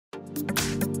Hi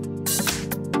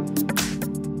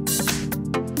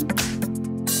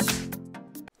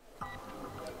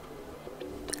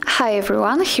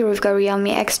everyone, here we've got REALME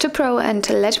X2 Pro, and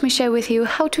let me share with you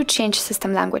how to change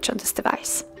system language on this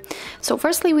device. So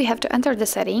firstly we have to enter the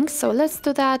settings, so let's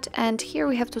do that, and here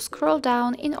we have to scroll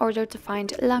down in order to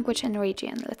find language and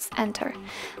region. Let's enter.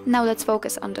 Now let's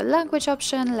focus on the language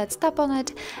option, let's tap on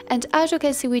it, and as you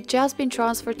can see we've just been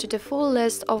transferred to the full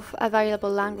list of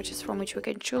available languages from which we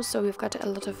can choose, so we've got a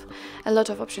lot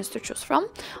of options to choose from.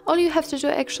 All you have to do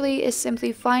actually is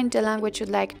simply find the language you'd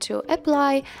like to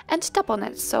apply and tap on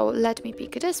it. So let me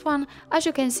pick this one. As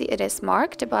you can see it is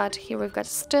marked, but here we've got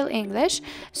still English,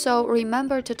 so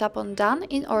remember to tap on done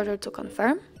in order to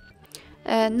confirm.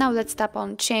 Now let's tap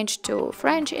on change to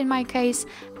French in my case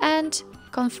and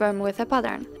confirm with a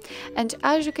pattern. And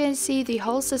as you can see, the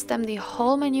whole system, the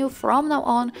whole menu from now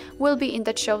on will be in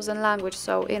the chosen language,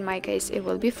 so in my case it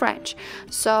will be French.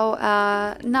 So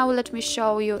now let me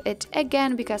show you it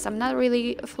again, because I'm not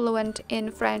really fluent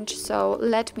in French, so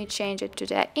let me change it to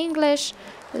the English.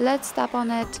 Let's tap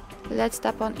on it, let's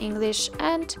tap on English,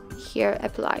 and here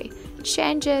apply.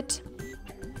 Change it.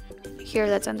 Here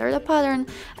let's enter the pattern,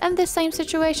 and the same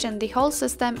situation, the whole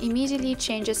system immediately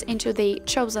changes into the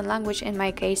chosen language, in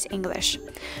my case English.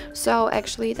 So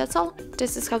actually that's all.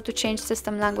 This is how to change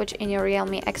system language in your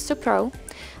REALME X2 Pro.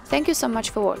 Thank you so much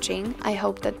for watching. I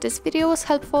hope that this video was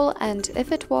helpful, and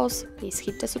if it was, please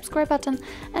hit the subscribe button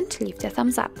and leave the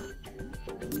thumbs up.